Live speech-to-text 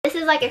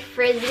is like a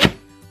frisbee.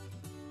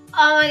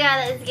 Oh my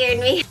god, that scared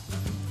me.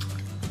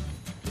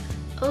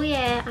 Oh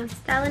yeah, I'm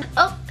styling.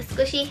 Oh, a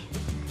squishy.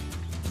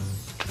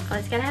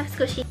 Always gotta have a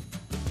squishy.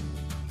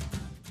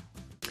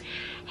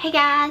 Hey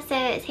guys, so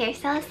it's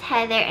Hairstylist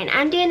Heather and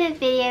I'm doing a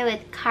video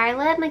with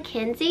Carla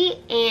Mackenzie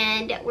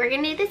and we're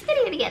gonna do this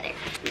video together.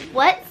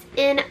 What's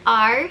in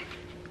our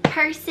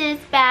purses,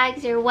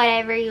 bags, or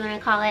whatever you wanna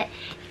call it.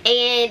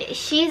 And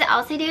she's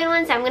also doing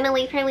one, so I'm gonna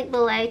leave her link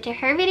below to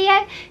her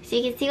video so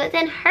you can see what's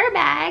in her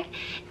bag.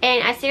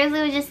 And I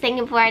seriously was just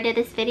thinking before I did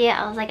this video,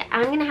 I was like,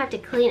 I'm gonna have to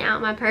clean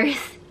out my purse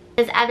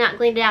because I've not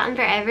cleaned it out in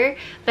forever.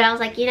 But I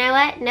was like, you know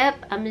what? Nope,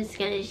 I'm just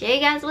gonna show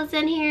you guys what's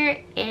in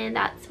here, and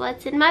that's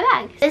what's in my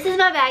bag. This is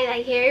my bag that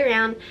I carry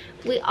around.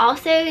 We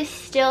also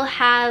still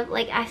have,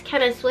 like, I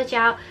kind of switch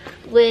out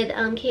with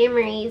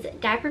Camry's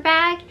diaper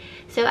bag.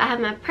 So I have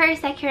my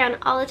purse I carry around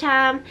all the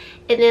time,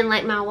 and then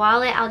like my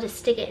wallet, I'll just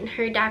stick it in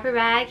her diaper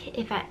bag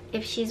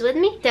if she's with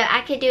me. So I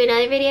could do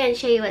another video and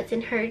show you what's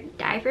in her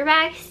diaper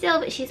bag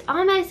still, but she's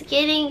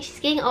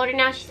getting older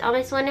now. She's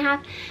almost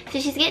 1.5, so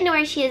she's getting to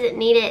where she doesn't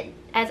need it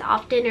as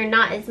often or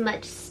not as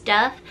much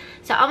stuff.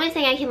 So I almost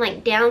think I can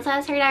like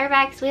downsize her diaper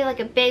bag, because we have like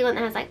a big one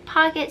that has like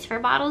pockets for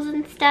bottles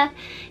and stuff.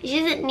 She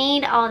doesn't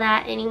need all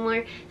that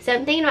anymore. So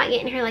I'm thinking about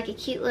getting her like a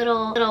cute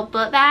little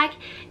book bag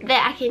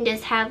that I can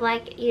just have,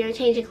 like, you know,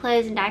 change of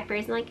clothes and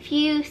diapers and like a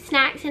few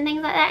snacks and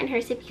things like that in her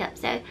sippy cup.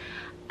 So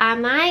I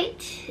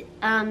might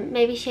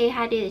maybe show you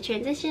how to do the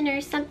transition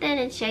or something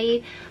and show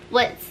you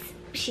what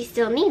she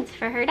still needs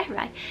for her diaper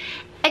bag.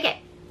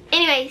 Okay,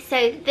 anyway,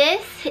 so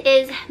this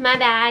is my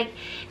bag.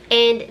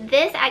 And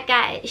this I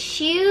got at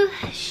Shoe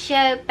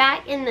Show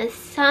back in the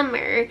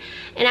summer.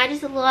 And I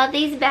just love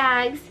these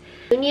bags.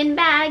 Union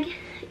bag,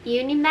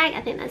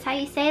 I think that's how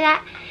you say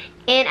that.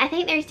 And I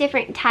think there's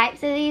different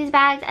types of these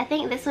bags. I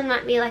think this one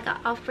might be like an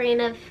off-brand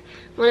of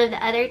one of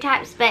the other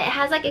types. But it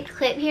has like a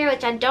clip here,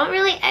 which I don't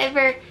really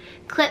ever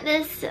clip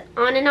this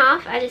on and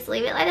off. I just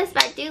leave it like this.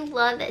 But I do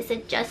love that it's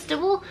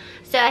adjustable.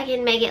 So I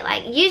can make it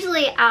like,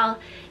 usually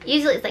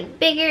it's like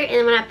bigger. And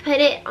then when I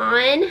put it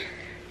on,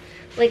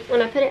 like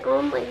when I put it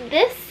on like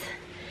this,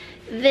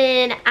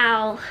 then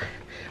I'll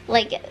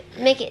like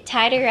make it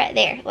tighter right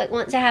there. Like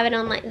once I have it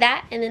on like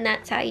that, and then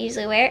that's how I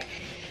usually wear it.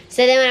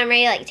 So then when I'm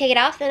ready to like take it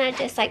off, then I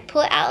just like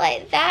pull it out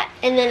like that,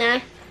 and then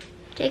I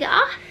take it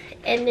off,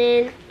 and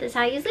then that's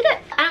how I usually do it.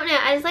 I don't know,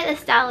 I just like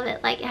the style of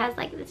it. Like it has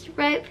like this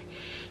rope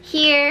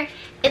here,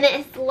 and then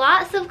it's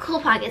lots of cool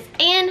pockets.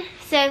 And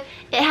so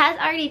it has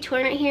already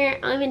torn right here. I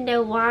don't even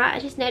know why. I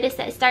just noticed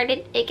that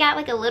it got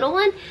like a little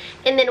one,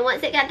 and then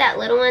once it got that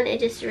little one, it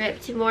just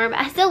ripped more, but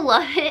I still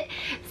love it,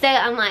 so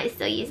I'm like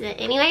still using it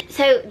anyway.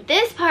 So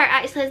this part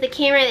actually is the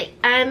camera that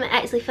I'm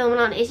actually filming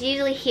on is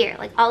usually here,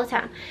 like all the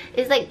time.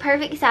 It's like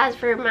perfect size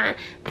for my,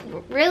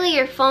 really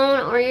your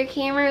phone or your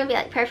camera would be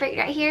like perfect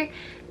right here.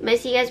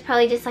 Most of you guys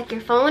probably just like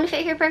your phone would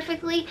fit here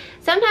perfectly.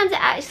 Sometimes it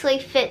actually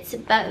fits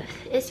both.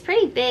 It's a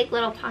pretty big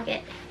little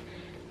pocket.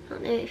 I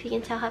don't know if you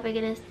can tell how big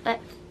it is,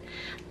 but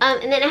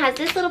and then it has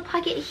this little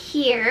pocket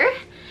here,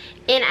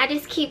 and I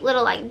just keep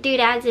little like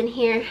doodads in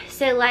here.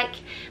 So like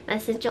my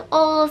essential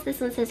oils,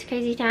 this one says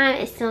Crazy Time.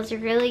 It smells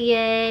really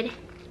good.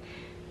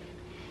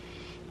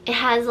 It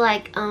has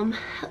like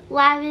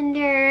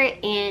lavender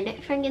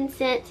and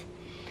frankincense,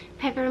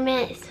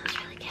 peppermint. It smells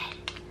really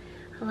good.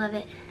 I love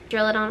it.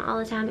 Drill it on all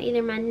the time,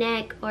 either my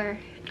neck or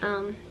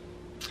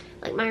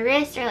like my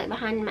wrist or like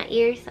behind my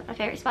ears. That's my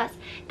favorite spots.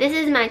 This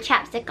is my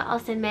chapstick I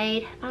also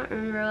made. I don't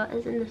remember what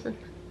is in this one.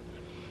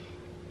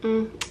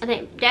 I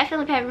think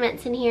definitely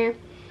peppermint's in here.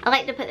 I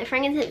like to put the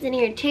frankincense in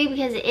here too,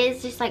 because it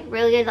is just like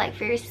really good like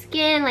for your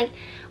skin. Like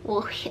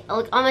will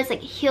like almost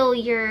like heal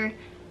your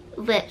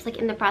lips like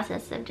in the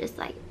process of just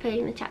like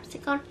putting the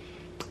chapstick on.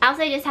 I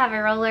also just have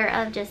a roller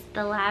of just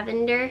the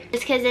lavender,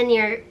 just because in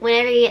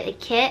whenever you get the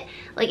kit,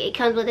 like it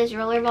comes with this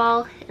roller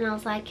ball, and I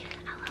was like,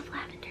 I love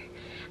lavender.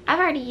 I've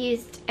already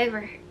used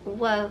over half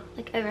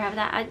of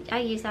that. I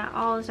use that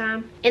all the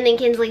time. And then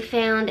Kinsley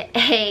found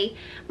a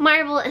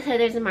marble, so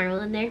there's a marble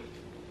in there.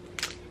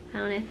 I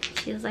don't know,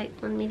 she was like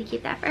wanting me to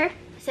keep that for her.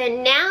 So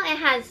now it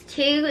has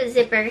 2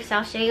 zippers, so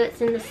I'll show you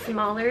what's in the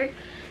smaller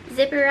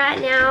zipper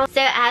right now.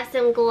 So I have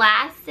some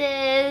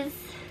glasses.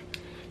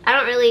 I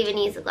don't really even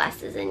use the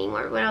glasses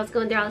anymore. When I was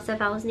going through all the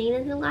stuff, I was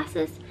needing the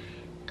glasses.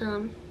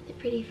 They're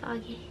pretty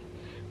foggy.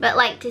 But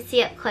like to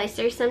see up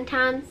closer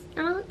sometimes,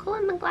 I don't look cool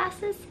in my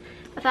glasses.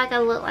 I feel like I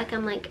look like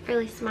I'm like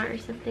really smart or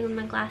something with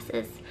my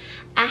glasses.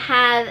 I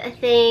have a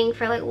thing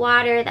for like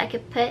water that I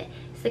could put.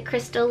 It's the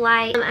Crystal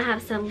Light. I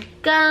have some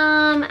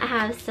gum. I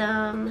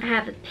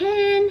have a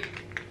pen.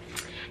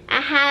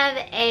 I have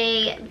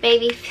a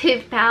baby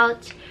food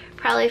pouch,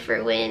 probably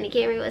for when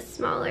Camry was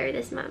smaller.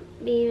 This might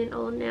be even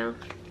old now.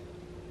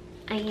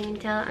 I can't even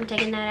tell. I'm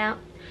taking that out.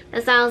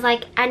 That's why I was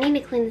like, I need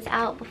to clean this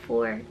out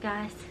before,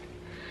 guys.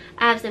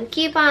 I have some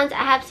coupons.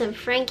 I have some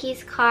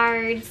Frankie's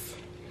cards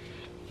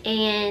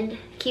and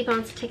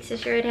coupons to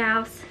Texas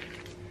Roadhouse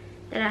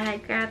that I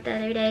had grabbed the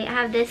other day. I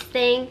have this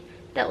thing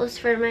that was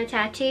for my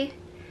tattoo.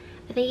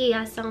 I think you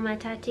guys saw my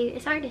tattoo.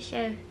 It's hard to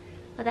show.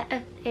 Oh,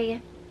 there you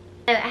go.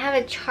 I have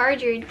a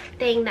charger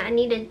thing that I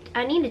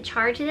need to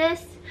charge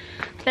this,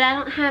 but I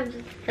don't have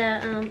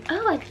the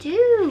oh, I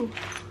do.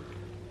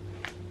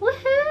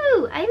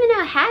 Woohoo! I didn't even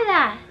know I had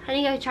that. I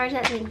need to go charge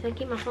that thing so I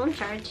keep my phone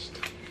charged.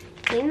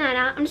 Clean that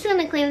out. I'm just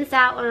gonna clean this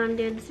out when I'm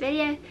doing this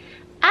video.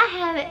 I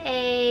have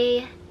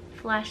a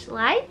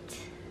flashlight.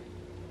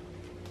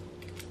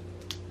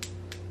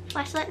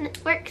 Flashlight and it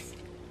works.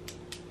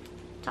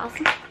 It's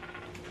awesome.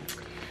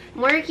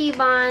 More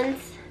coupons.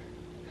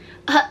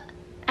 I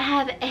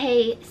have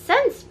a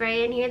sun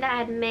spray in here that I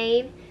had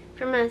made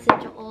from my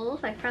essential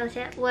oils. I probably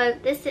said, whoa,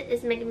 this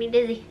is making me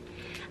dizzy.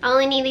 I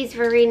only need these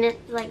for reading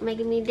it, like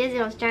making me dizzy.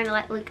 I was trying to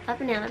like look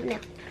up and down, up and down.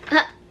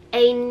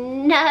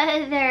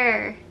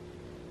 Another.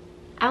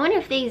 I wonder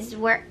if these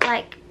work,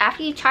 like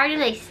after you charge them,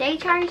 they stay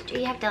charged, or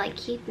you have to like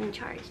keep them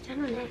charged. I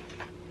don't know.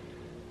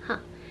 Huh.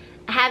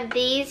 I have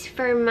these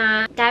for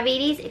my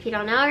diabetes, if you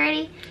don't know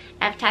already.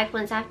 I have type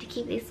 1, so I have to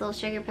keep these little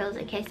sugar pills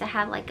in case I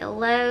have like a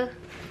low.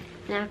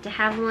 And I have to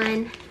have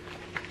one.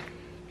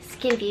 It's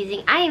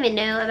confusing. I didn't even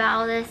know about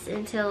all this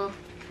until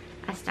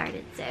I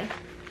started, so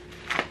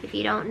if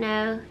you don't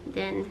know,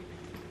 then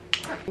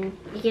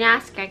you can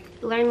ask or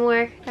learn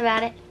more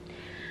about it.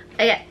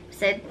 Okay,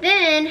 so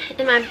then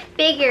in my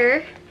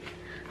bigger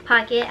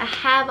pocket, I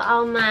have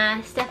all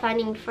my stuff I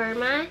need for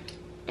my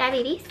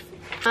diabetes.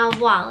 My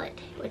wallet,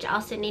 which I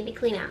also need to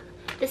clean out.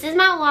 This is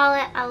my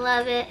wallet. I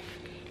love it.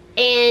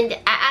 And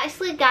I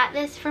actually got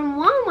this from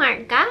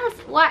Walmart, guys.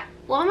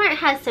 Walmart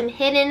has some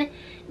hidden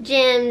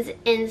gems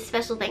and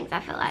special things,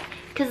 I feel like.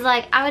 Because,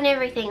 like, I would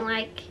never think,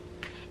 like,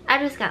 I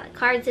just got like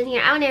cards in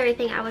here. I would never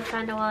think I would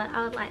find a wallet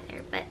I would like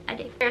there, but I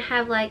do. I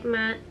have, like,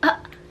 my,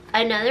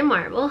 another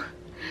marble.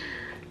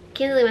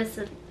 Kinsley must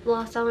have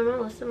lost all her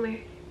marbles somewhere.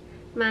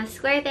 My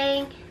square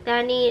thing that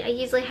I need. I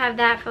usually have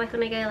that for, like,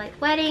 when I go,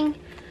 like, wedding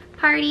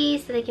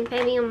parties so they can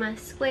pay me on my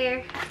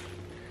square.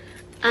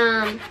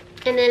 And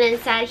then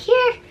inside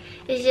here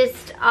is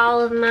just all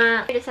of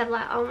my, I just have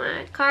like all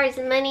my cards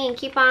and money and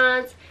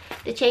coupons.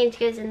 The change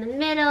goes in the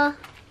middle.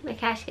 My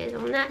cash goes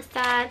on that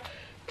side.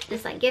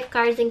 Just like gift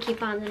cards and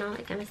coupons and all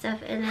that kind of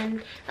stuff. And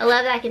then I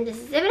love that I can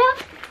just zip it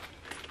up.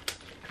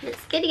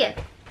 It's good to go.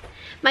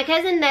 My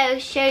cousin though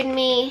showed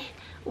me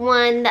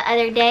one the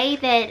other day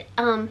that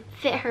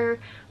fit her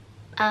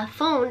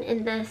phone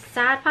in the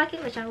side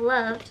pocket, which I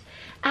loved.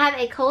 I have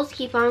a Kohl's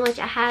coupon, which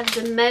I have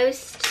the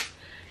most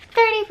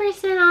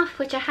 30% off,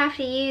 which I have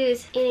to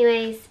use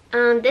anyways.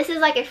 This is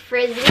like a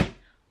frisbee.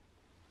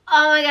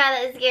 Oh my god,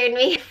 that scared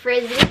me.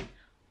 Frisbee.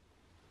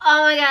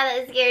 Oh my god,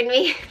 that scared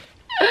me.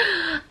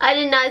 I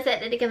did not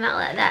expect it to come out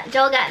like that.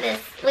 Joel got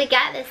this. We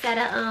got this at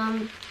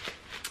a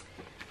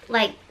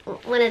like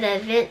one of the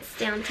events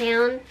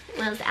downtown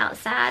when I was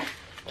outside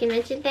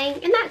convention thing.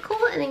 Isn't that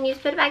cool? And then you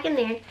just put it back in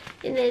there,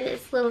 and then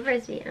it's a little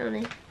frisbee. I don't know.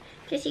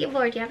 In case you get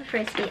bored, you have a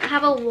frisbee. I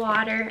have a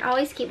water. I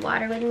always keep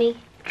water with me.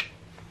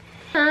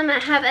 I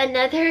have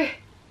another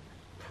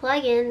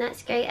plug-in.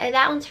 That's great. Oh,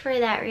 that one's for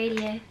that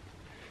radio.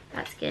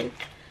 That's good.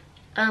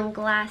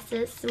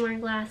 Glasses. Some more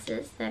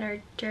glasses that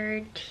are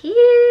dirty.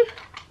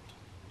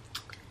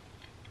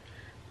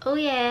 Oh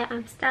yeah,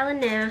 I'm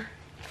styling now.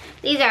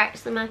 These are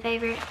actually my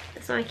favorite.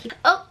 That's one I keep.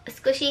 Oh, a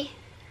squishy.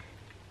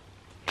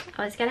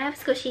 Always gotta have a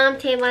squishy.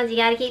 Tampons, you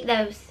gotta keep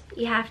those.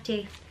 You have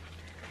to.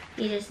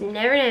 You just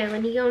never know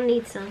when you're gonna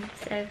need some.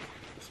 So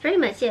that's pretty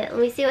much it. Let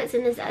me see what's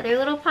in this other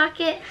little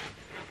pocket.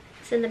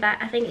 In the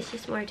back, I think it's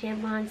just more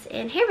tampons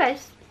and hair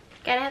bows.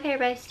 Gotta have hair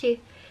bows too,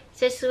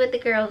 especially with the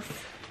girls.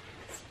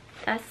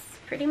 That's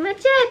pretty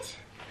much it.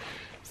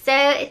 So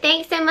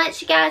thanks so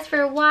much, you guys,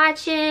 for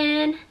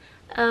watching.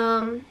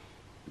 Looks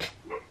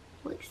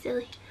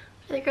silly.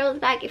 The girls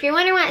back. If you're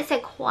wondering why it's so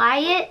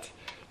quiet,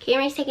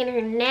 Cameron's taking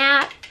her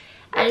nap.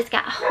 I just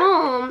got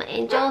home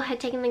and Joel had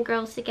taken the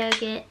girls to go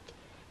get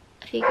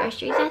a few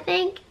groceries, I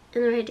think, and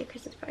then we're gonna do a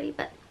Christmas party.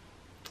 But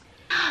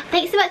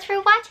thanks so much for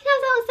watching, guys.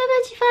 That was so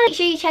much fun. Make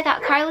sure you check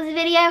out Carla's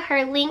video.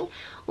 Her link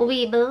will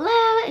be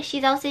below.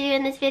 She's also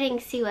doing this video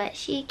and see what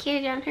she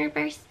carried on her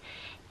purse.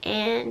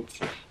 And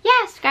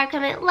yeah, subscribe,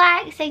 comment,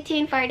 like. Stay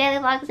tuned for our daily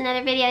vlogs and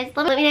other videos.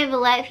 Let me know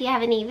below if you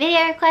have any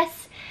video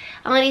requests.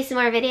 I'm going to do some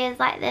more videos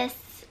like this.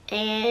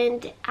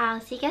 And I'll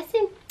see you guys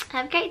soon.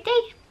 Have a great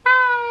day.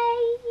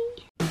 Bye.